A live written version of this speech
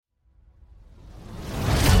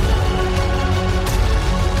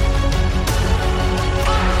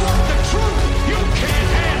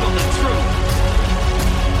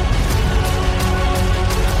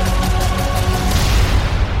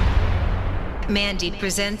Mandy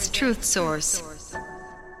presents Truth Source.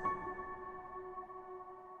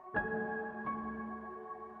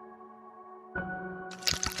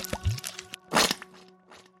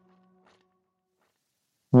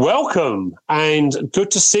 Welcome, and good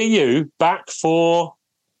to see you back for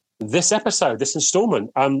this episode, this installment.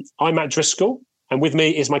 I'm Matt Driscoll, and with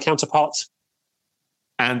me is my counterpart,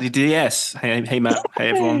 Andy DS. Hey Matt. Hey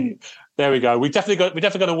everyone. There we go. We definitely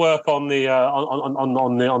got to work on the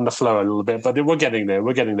on the flow a little bit, but we're getting there.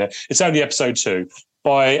 We're getting there. It's only episode 2.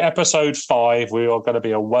 By episode 5, we are going to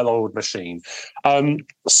be a well-oiled machine.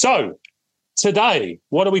 So today,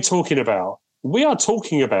 what are we talking about? We are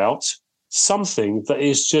talking about something that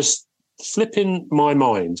is just flipping my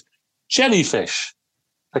mind. Jellyfish.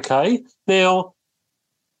 Okay. Now,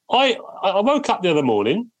 I woke up the other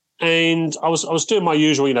morning and I was doing my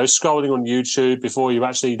usual, scrolling on YouTube before you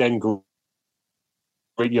actually then greet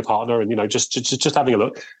your partner and, just having a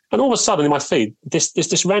look. And all of a sudden in my feed,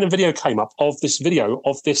 this random video came up of this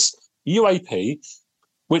UAP,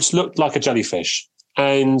 which looked like a jellyfish,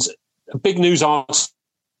 and a big news article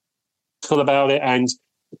about it, and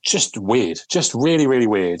just weird, just really, really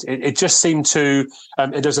weird. It just seemed to.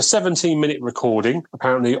 There's a 17-minute recording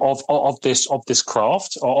apparently of this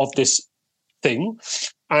craft, or of this thing,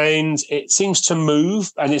 and it seems to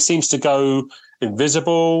move and it seems to go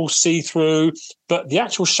invisible, see-through, but the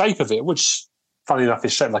actual shape of it, which, funny enough,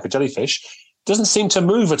 is shaped like a jellyfish, doesn't seem to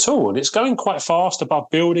move at all, and it's going quite fast above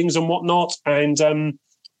buildings and whatnot. And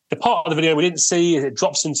the part of the video we didn't see is it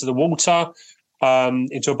drops into the water.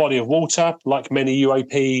 Into a body of water, like many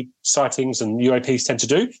UAP sightings and UAPs tend to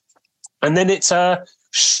do. And then it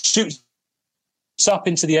shoots up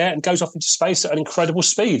into the air and goes off into space at an incredible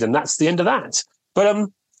speed. And that's the end of that. But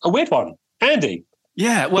a weird one. Andy.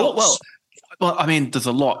 Yeah, well, I mean, there's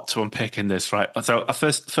a lot to unpick in this, right? So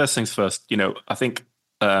first things first, I think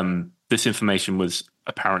this information was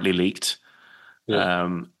apparently leaked.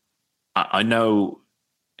 Yeah. I know,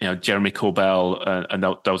 Jeremy Corbell and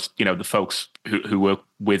those, the folks who work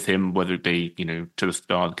with him, whether it be, to the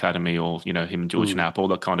Star Academy or, him and George Knapp, all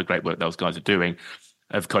that kind of great work those guys are doing,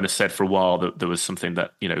 have kind of said for a while that there was something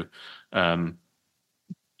that,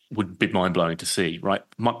 would be mind blowing to see, right?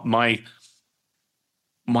 My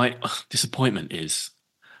disappointment is,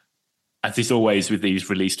 as is always with these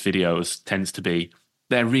released videos, tends to be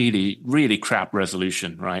they're really, really crap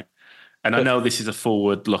resolution, right? And I know this is a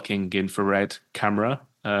forward-looking infrared camera.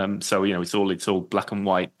 So it's all black and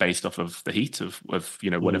white based off of the heat of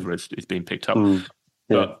whatever is being picked up,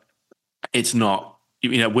 but it's not.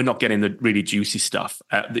 We're not getting the really juicy stuff.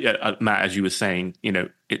 Matt, as you were saying,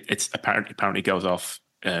 it's apparently goes off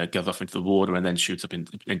into the water and then shoots up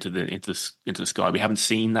into the sky. We haven't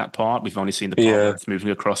seen that part. We've only seen the part that's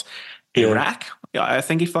moving across Iraq. I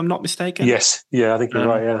think, if I'm not mistaken. Yes, I think you're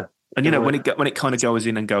right. Yeah, and when it kind of goes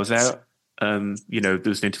in and goes out. There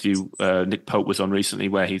was an interview Nick Pope was on recently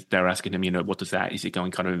where they're asking him, what does that? Is it going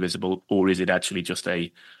kind of invisible, or is it actually just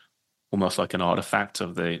almost like an artifact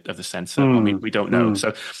of the sensor? I mean, we don't know.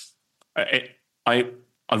 So I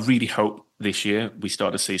really hope this year we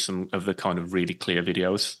start to see some of the kind of really clear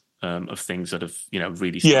videos of things that have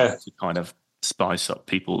really started to kind of spice up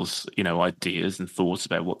people's ideas and thoughts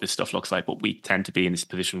about what this stuff looks like. But we tend to be in this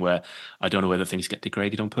position where I don't know whether things get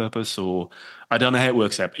degraded on purpose, or I don't know how it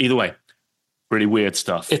works out. Either way. Really weird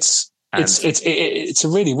stuff. It's a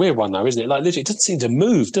really weird one though, isn't it? Like, literally, it doesn't seem to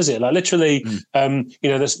move, does it? Like, literally, I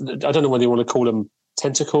don't know whether you want to call them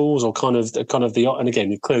tentacles or kind of the. And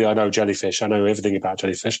again, clearly, I know jellyfish. I know everything about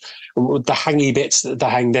jellyfish. The hangy bits that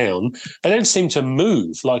hang down, they don't seem to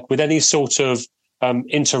move like with any sort of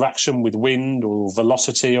interaction with wind or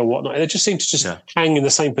velocity or whatnot. They just seem to hang in the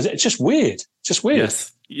same position. It's just weird.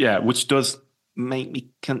 Yes, yeah, which does make me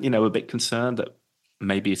a bit concerned that.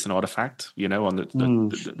 Maybe it's an artifact, on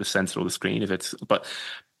the sensor or the screen. But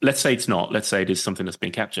let's say it's not. Let's say it is something that's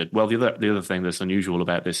been captured. Well, the other thing that's unusual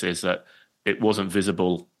about this is that it wasn't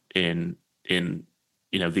visible in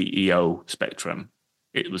the EO spectrum.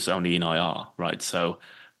 It was only in IR, right? So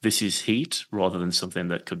this is heat rather than something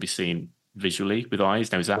that could be seen visually with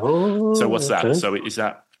eyes. Now, is that so? What's that? Okay. So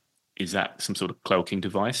is that some sort of cloaking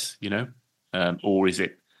device? Or is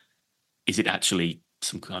it actually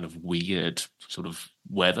some kind of weird sort of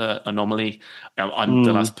weather anomaly? I'm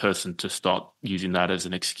the last person to start using that as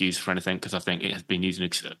an excuse for anything, because I think it has been using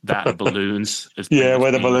that balloons.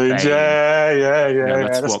 Weather balloons.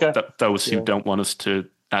 That's what those who don't want us to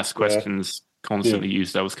ask questions constantly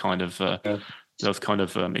use those kind of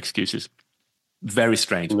excuses. Very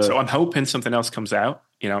strange. So I'm hoping something else comes out.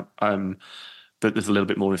 That there's a little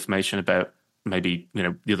bit more information about maybe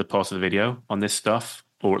the other parts of the video on this stuff,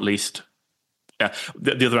 or at least Yeah.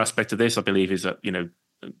 The other aspect of this, I believe, is that,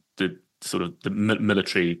 the sort of the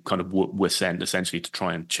military kind of were sent essentially to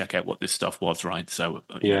try and check out what this stuff was, right? So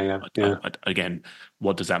again,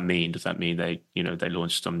 what does that mean? Does that mean they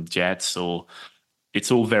launched some jets, or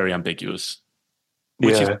it's all very ambiguous?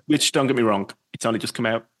 Which don't get me wrong, it's only just come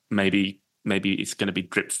out. Maybe it's going to be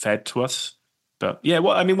drip fed to us. But yeah,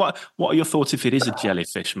 what are your thoughts if it is a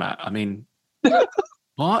jellyfish, Matt? I mean,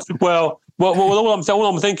 what? Well, all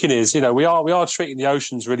I'm thinking is, we are treating the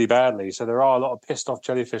oceans really badly, so there are a lot of pissed off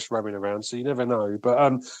jellyfish roaming around. So you never know.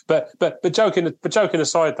 But joking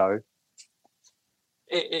aside, though,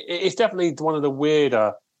 it's definitely one of the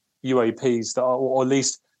weirder UAPs that, or at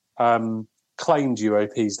least claimed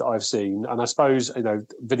UAPs that I've seen. And I suppose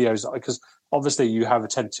videos, because obviously you have a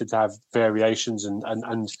tendency to have variations and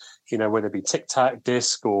whether it be tic tac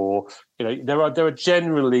disc or there are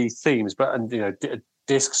generally themes, but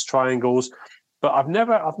discs, triangles, but I've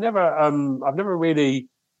never really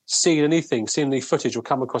seen any footage or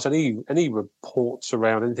come across any reports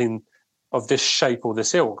around anything of this shape or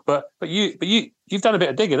this ilk. But you've done a bit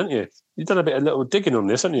of digging, haven't you? You've done a bit of little digging on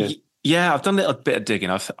this, haven't you? Yeah, I've done a little bit of digging.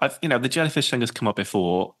 I've the jellyfish thing has come up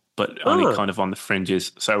before, but only kind of on the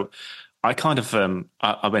fringes. So I kind of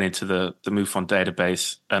I went into the MUFON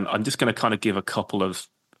database, and I'm just going to kind of give a couple of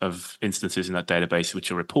instances in that database which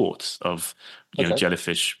are reports of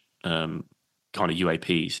jellyfish kind of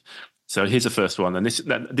UAPs. So here's the first one, and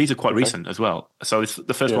these are quite recent as well. So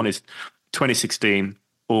the first one is 2016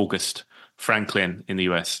 August, Franklin in the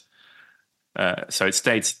US. So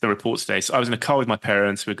the report states, I was in a car with my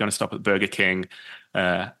parents. We were going to stop at Burger King.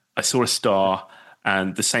 I saw a star,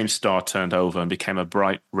 and the same star turned over and became a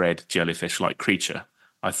bright red jellyfish-like creature.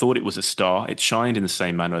 I thought it was a star. It shined in the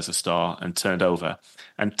same manner as a star and turned over,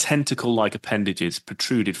 and tentacle-like appendages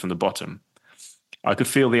protruded from the bottom. I could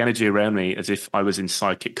feel the energy around me as if I was in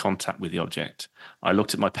psychic contact with the object. I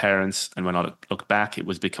looked at my parents, and when I looked back, it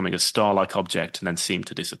was becoming a star-like object and then seemed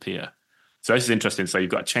to disappear. So this is interesting. So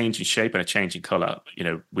you've got a change in shape and a change in color,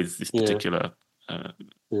 with this particular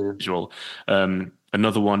visual.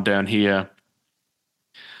 Another one down here.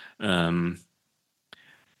 This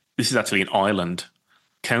is actually in Ireland,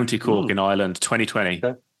 County Cork in Ireland, 2020.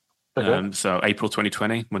 Okay. So April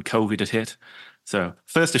 2020, when COVID had hit. So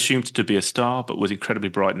first assumed to be a star, but was incredibly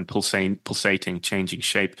bright and pulsating, changing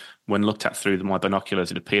shape. When looked at through my binoculars,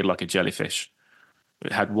 it appeared like a jellyfish.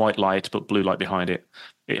 It had white light, but blue light behind it.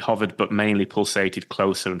 It hovered, but mainly pulsated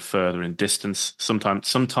closer and further in distance.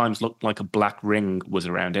 Sometimes looked like a black ring was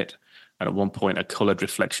around it. And at one point, a coloured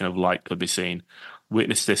reflection of light could be seen.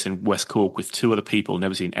 Witnessed this in West Cork with two other people,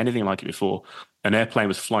 never seen anything like it before. An airplane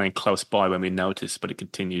was flying close by when we noticed, but it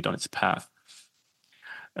continued on its path.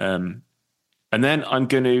 And then I'm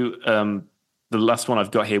going to, the last one I've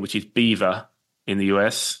got here, which is Beaver in the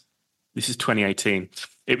US. This is 2018.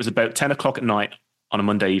 It was about 10 o'clock at night on a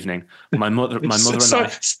Monday evening. My mother and I...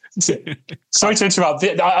 Sorry to interrupt.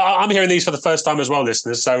 I'm hearing these for the first time as well,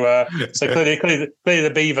 listeners. So clearly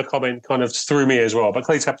the Beaver comment kind of threw me as well. But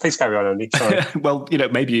please carry on, Andy. Sorry. Well,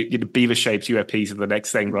 maybe Beaver-shaped UAPs are the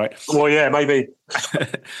next thing, right? Well, yeah, maybe.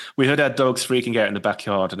 We heard our dogs freaking out in the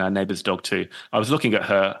backyard, and our neighbour's dog too. I was looking at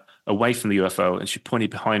her away from the UFO, and she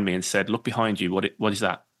pointed behind me and said, "Look behind you. What is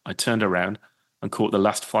that?" I turned around and caught the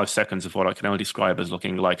last 5 seconds of what I can only describe as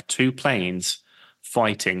looking like two planes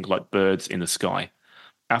fighting like birds in the sky.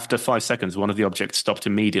 After 5 seconds, one of the objects stopped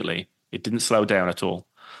immediately. It didn't slow down at all.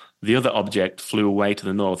 The other object flew away to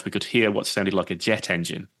the north. We could hear what sounded like a jet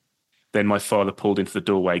engine. Then my father pulled into the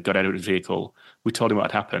doorway, got out of his vehicle. We told him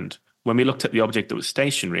what had happened. When we looked at the object that was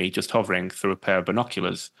stationary, just hovering through a pair of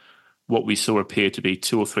binoculars, what we saw appeared to be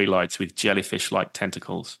 2 or 3 lights with jellyfish-like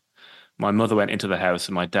tentacles. My mother went into the house,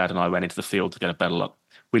 and my dad and I went into the field to get a better look.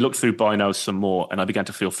 We looked through binos some more, and I began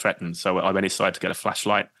to feel threatened, so I went inside to get a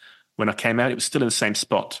flashlight. When I came out, it was still in the same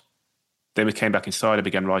spot. Then we came back inside and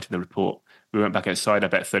began writing the report. We went back outside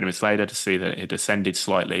about 30 minutes later to see that it had ascended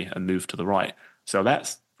slightly and moved to the right. So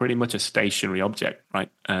that's pretty much a stationary object, right?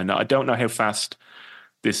 And I don't know how fast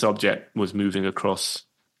this object was moving across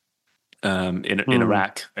in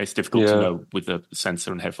Iraq. It's difficult to know with the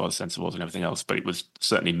sensor and how far the sensor was and everything else, but it was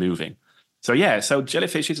certainly moving. So so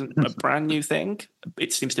jellyfish isn't a brand new thing.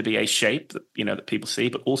 It seems to be a shape that that people see,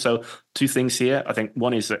 but also 2 things here. I think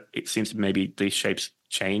one is that it seems to maybe these shapes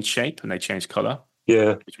change shape and they change color.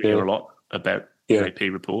 Yeah, which we hear a lot about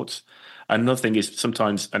UAP reports. Another thing is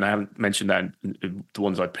sometimes, and I haven't mentioned that in the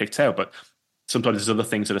ones I picked out, but sometimes there's other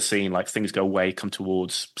things that are seen, like things go away, come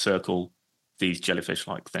towards, circle these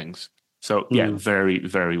jellyfish-like things. So very,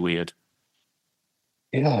 very weird.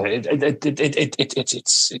 Yeah, it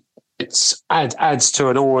adds to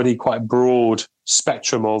an already quite broad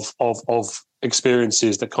spectrum of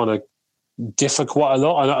experiences that kind of differ quite a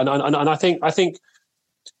lot, and I think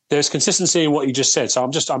there's consistency in what you just said. So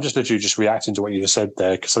I'm just literally just reacting to what you just said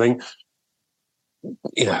there, because I think,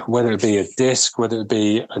 whether it be a disc, whether it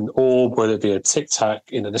be an orb, whether it be a tic tac,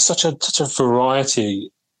 there's such a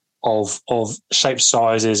variety of shapes,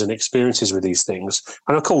 sizes, and experiences with these things.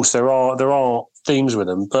 And of course, there are themes with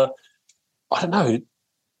them, but I don't know,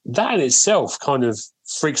 that in itself kind of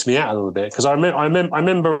freaks me out a little bit, because I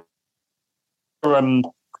remember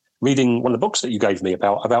reading one of the books that you gave me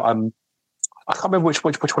about I can't remember which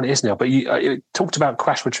one it is now, but you talked about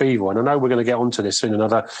crash retrieval, and I know we're going to get onto this in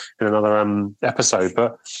another episode,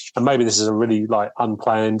 and maybe this is a really like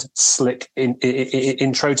unplanned, slick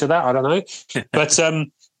intro to that. I don't know, but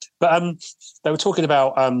they were talking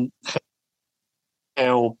about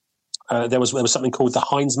how there was something called the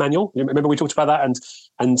Heinz Manual. You remember we talked about that,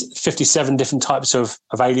 and 57 different types of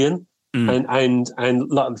alien, and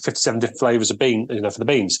like 57 different flavors of bean, for the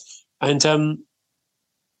beans, and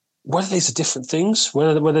whether these are different things,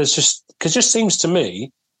 whether it's just, because it just seems to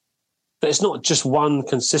me that it's not just one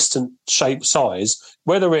consistent shape, size,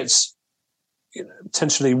 whether it's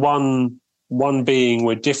potentially one being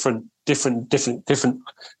with different kind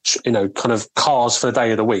of cars for the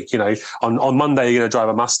day of the week. On Monday you're going to drive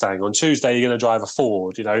a Mustang, on Tuesday you're going to drive a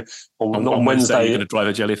Ford, on Wednesday you're going to drive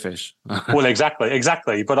a Jellyfish. Well,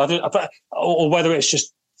 exactly. But or whether it's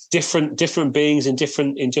just different beings in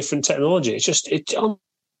different technology.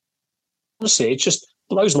 Honestly, it just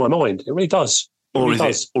blows my mind. It really does. Is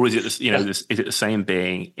it the same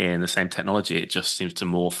being in the same technology? It just seems to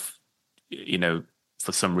morph,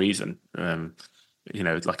 for some reason,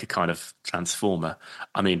 like a kind of transformer.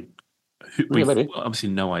 I mean, we've obviously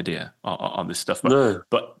no idea on this stuff.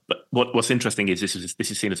 But what's interesting is this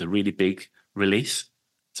is seen as a really big release.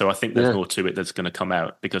 So I think there's more to it that's going to come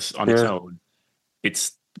out, because on its own,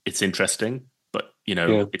 it's interesting, but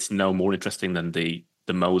it's no more interesting than the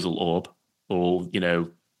Mosul orb, or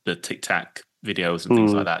the Tic Tac videos and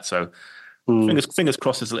things like that. So fingers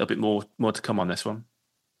crossed, there's a little bit more to come on this one.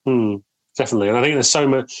 Definitely, and I think there's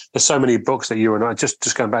so many books that you and I, just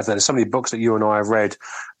going back to that, there's so many books that you and I have read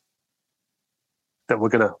that we're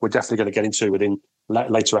definitely going to get into within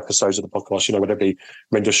later episodes of the podcast. Whether it be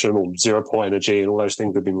Rendlesham or 0 Point Energy and all those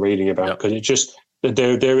things we've been reading about, because it just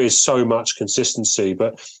there is so much consistency.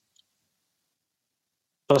 But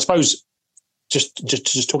I suppose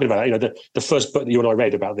just talking about that, the first book that you and I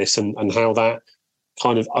read about this, and how that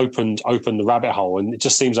kind of opened the rabbit hole, and it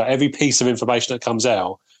just seems like every piece of information that comes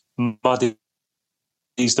out muddies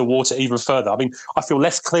the water even further. I mean, I feel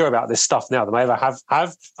less clear about this stuff now than I ever have. I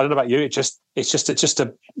don't know about you. It's just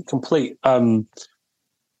a complete mind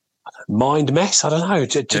mess. I don't know.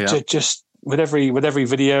 Just with every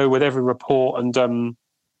video, with every report, and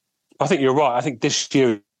I think you're right. I think this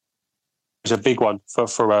year is a big one for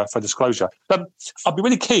disclosure. I'd be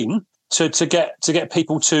really keen to get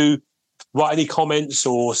people to write any comments,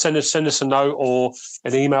 or send us a note or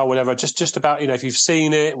an email, whatever, just about if you've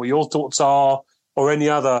seen it, what your thoughts are, or any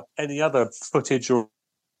other footage or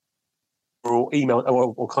email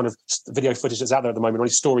or kind of video footage that's out there at the moment, or any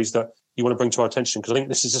stories that you want to bring to our attention, because I think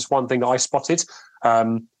this is just one thing that I spotted.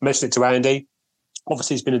 Mentioned it to Andy.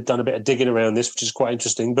 Obviously, he's done a bit of digging around this, which is quite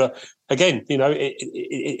interesting. But again,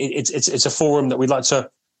 it's a forum that we'd like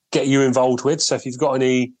to get you involved with. So if you've got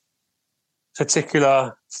any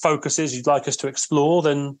particular focuses you'd like us to explore,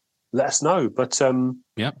 then let us know. But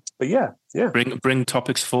bring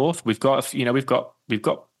topics forth. We've got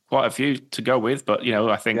quite a few to go with, but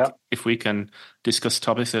I think if we can discuss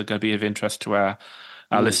topics that are going to be of interest to our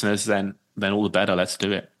listeners, then all the better. Let's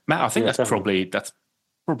do it, Matt. I think that's probably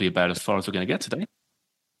about as far as we're going to get today.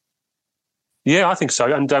 Yeah, I think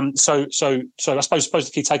so. And so I suppose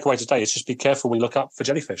the key takeaway today is just be careful when you look up for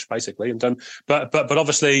jellyfish, basically. And but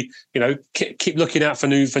obviously, keep looking out for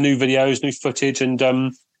new videos, new footage, and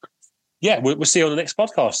we'll see you on the next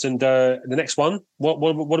podcast. And the next one, what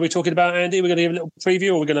are we talking about, Andy? We're going to give a little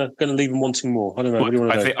preview, or we're going to leave them wanting more? I don't know. What do you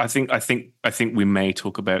want to do? I think we may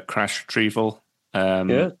talk about crash retrieval.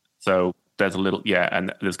 So there's a little,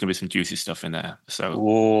 and there's going to be some juicy stuff in there.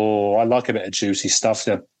 So I like a bit of juicy stuff.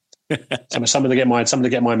 Yeah. Something to get my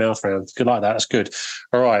mouth around. Good like that. That's good.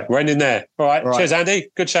 All right, we're ending there. All right. Cheers, Andy.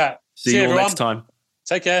 Good chat. See you all everyone. next time.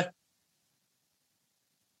 Take care.